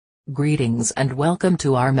Greetings and welcome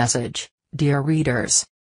to our message, dear readers.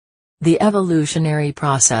 The evolutionary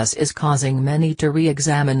process is causing many to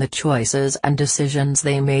re-examine the choices and decisions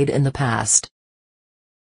they made in the past.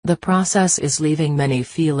 The process is leaving many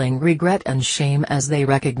feeling regret and shame as they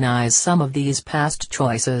recognize some of these past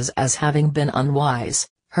choices as having been unwise,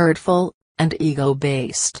 hurtful, and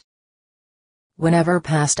ego-based. Whenever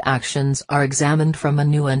past actions are examined from a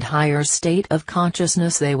new and higher state of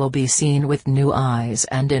consciousness, they will be seen with new eyes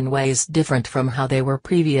and in ways different from how they were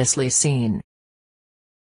previously seen.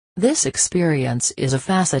 This experience is a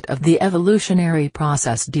facet of the evolutionary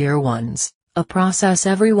process, dear ones, a process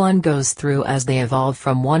everyone goes through as they evolve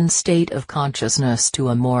from one state of consciousness to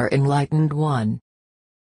a more enlightened one.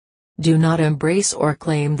 Do not embrace or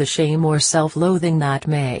claim the shame or self-loathing that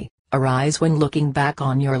may arise when looking back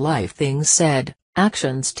on your life, things said,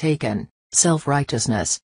 actions taken,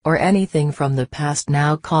 self-righteousness, or anything from the past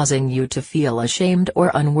now causing you to feel ashamed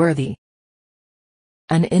or unworthy.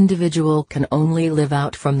 An individual can only live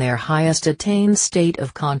out from their highest attained state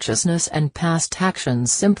of consciousness, and past actions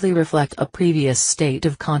simply reflect a previous state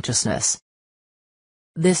of consciousness.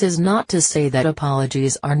 This is not to say that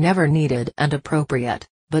apologies are never needed and appropriate,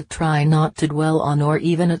 but try not to dwell on or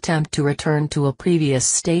even attempt to return to a previous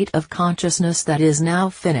state of consciousness that is now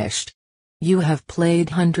finished. You have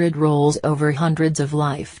played 100 roles over hundreds of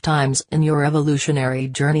lifetimes in your evolutionary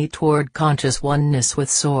journey toward conscious oneness with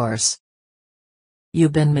Source.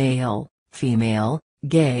 You've been male, female,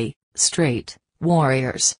 gay, straight,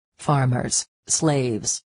 warriors, farmers,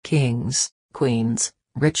 slaves, kings, queens,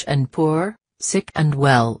 rich and poor, sick and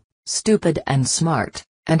well, stupid and smart,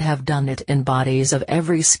 and have done it in bodies of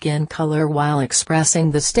every skin color while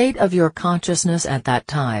expressing the state of your consciousness at that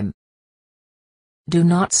time. Do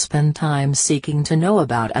not spend time seeking to know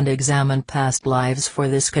about and examine past lives, for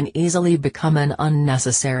this can easily become an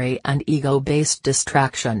unnecessary and ego-based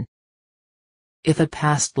distraction. If a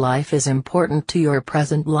past life is important to your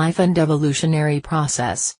present life and evolutionary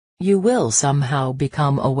process, you will somehow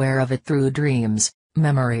become aware of it through dreams,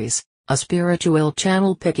 memories, a spiritual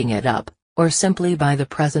channel picking it up, or simply by the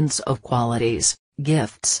presence of qualities,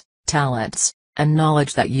 gifts, talents, and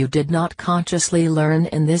knowledge that you did not consciously learn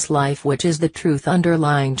in this life, which is the truth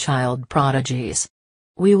underlying child prodigies.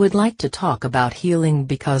 We would like to talk about healing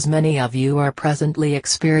because many of you are presently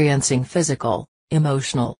experiencing physical,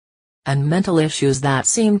 emotional, and mental issues that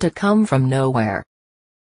seem to come from nowhere.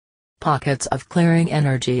 Pockets of clearing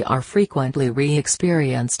energy are frequently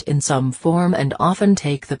re-experienced in some form and often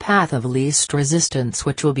take the path of least resistance,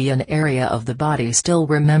 which will be an area of the body still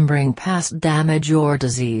remembering past damage or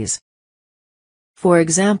disease. For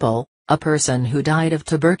example, a person who died of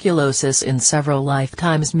tuberculosis in several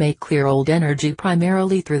lifetimes may clear old energy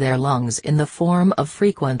primarily through their lungs in the form of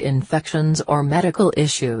frequent infections or medical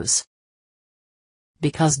issues.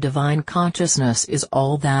 Because divine consciousness is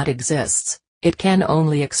all that exists, it can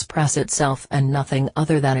only express itself and nothing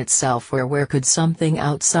other than itself. Where could something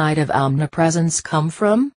outside of omnipresence come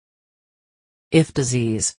from? If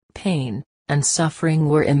disease, pain, and suffering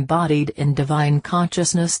were embodied in divine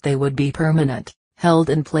consciousness, they would be permanent,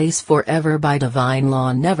 held in place forever by divine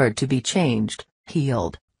law, never to be changed,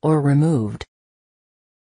 healed, or removed.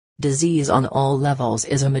 Disease on all levels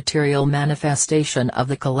is a material manifestation of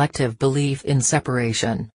the collective belief in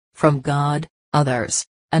separation from God, others,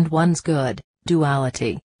 and one's good,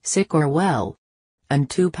 duality, sick or well, and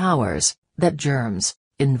two powers, that germs,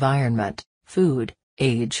 environment, food,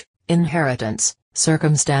 age, inheritance,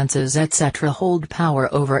 circumstances etc. hold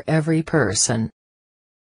power over every person.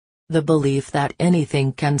 The belief that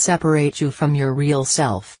anything can separate you from your real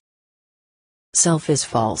self. Self is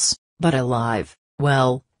false, but alive,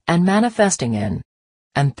 well, and manifesting in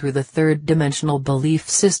and through the third-dimensional belief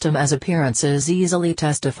system, as appearances easily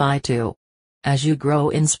testify to. As you grow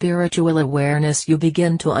in spiritual awareness, you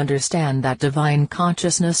begin to understand that divine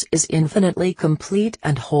consciousness is infinitely complete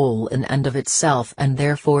and whole in and of itself, and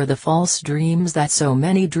therefore the false dreams that so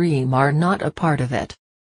many dream are not a part of it.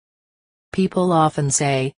 People often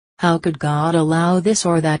say, how could God allow this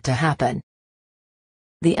or that to happen?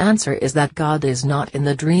 The answer is that God is not in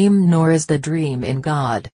the dream, nor is the dream in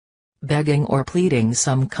God. Begging or pleading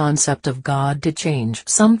some concept of God to change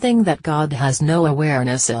something that God has no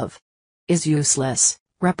awareness of is useless,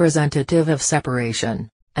 representative of separation,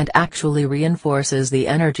 and actually reinforces the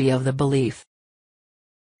energy of the belief.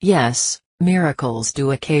 Yes, miracles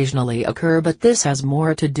do occasionally occur, but this has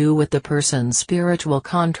more to do with the person's spiritual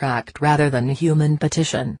contract rather than human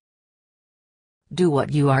petition. Do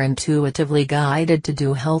what you are intuitively guided to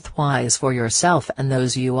do health-wise for yourself and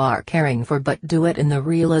those you are caring for, but do it in the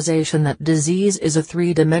realization that disease is a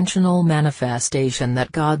three-dimensional manifestation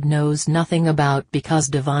that God knows nothing about, because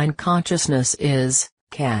divine consciousness is,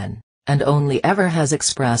 can, and only ever has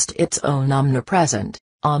expressed its own omnipresent,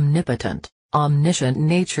 omnipotent, omniscient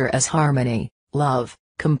nature as harmony, love,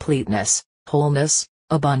 completeness, wholeness,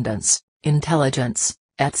 abundance, intelligence,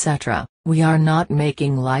 etc. We are not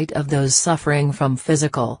making light of those suffering from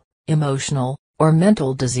physical, emotional, or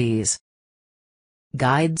mental disease.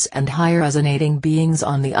 Guides and higher resonating beings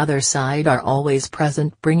on the other side are always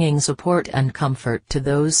present, bringing support and comfort to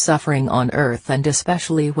those suffering on earth, and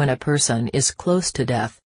especially when a person is close to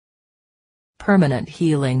death. Permanent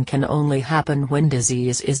healing can only happen when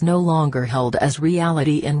disease is no longer held as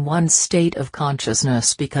reality in one's state of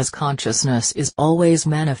consciousness, because consciousness is always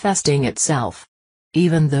manifesting itself.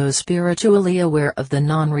 Even those spiritually aware of the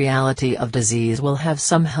non-reality of disease will have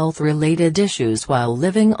some health-related issues while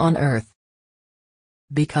living on Earth.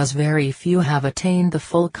 Because very few have attained the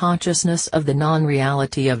full consciousness of the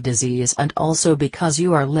non-reality of disease, and also because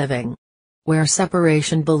you are living where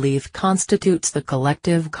separation belief constitutes the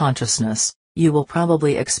collective consciousness, you will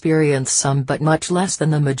probably experience some but much less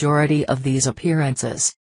than the majority of these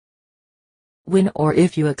appearances. When or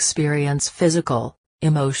if you experience physical,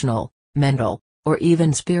 emotional, mental, or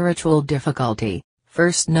even spiritual difficulty,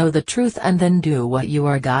 first know the truth and then do what you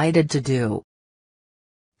are guided to do.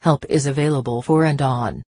 Help is available for and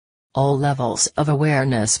on all levels of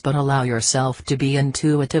awareness, but allow yourself to be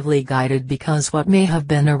intuitively guided, because what may have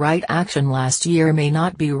been a right action last year may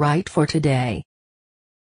not be right for today.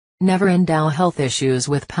 Never endow health issues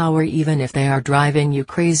with power, even if they are driving you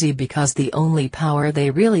crazy, because the only power they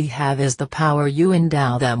really have is the power you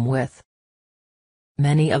endow them with.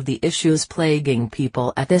 Many of the issues plaguing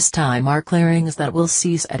people at this time are clearings that will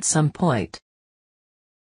cease at some point.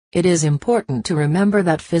 It is important to remember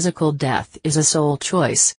that physical death is a soul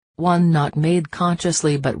choice, one not made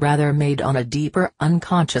consciously but rather made on a deeper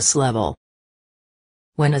unconscious level.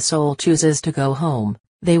 When a soul chooses to go home,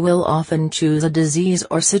 they will often choose a disease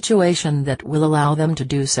or situation that will allow them to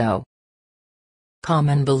do so.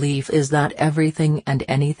 Common belief is that everything and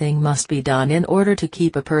anything must be done in order to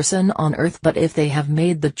keep a person on earth, but if they have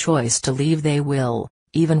made the choice to leave, they will,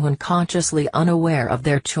 even when consciously unaware of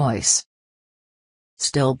their choice.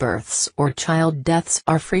 Stillbirths or child deaths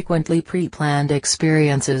are frequently pre-planned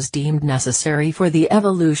experiences deemed necessary for the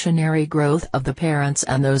evolutionary growth of the parents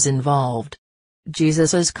and those involved.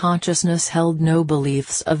 Jesus's consciousness held no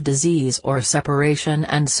beliefs of disease or separation,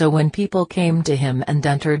 and so when people came to him and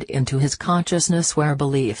entered into his consciousness where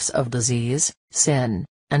beliefs of disease, sin,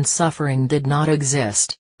 and suffering did not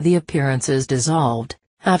exist, the appearances dissolved,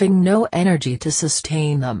 having no energy to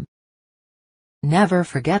sustain them. Never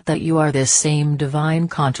forget that you are this same divine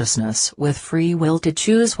consciousness with free will to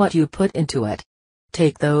choose what you put into it.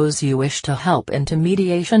 Take those you wish to help into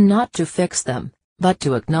mediation, not to fix them, but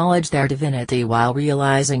to acknowledge their divinity, while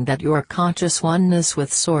realizing that your conscious oneness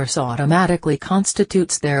with Source automatically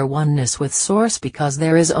constitutes their oneness with Source, because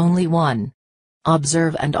there is only one.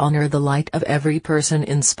 Observe and honor the light of every person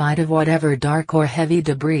in spite of whatever dark or heavy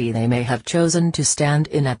debris they may have chosen to stand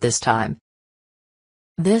in at this time.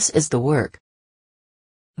 This is the work.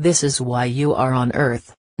 This is why you are on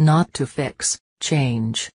earth, not to fix,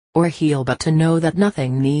 change, or heal, but to know that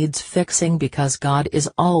nothing needs fixing, because God is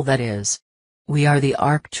all that is. We are the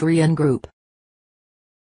Arcturian Group.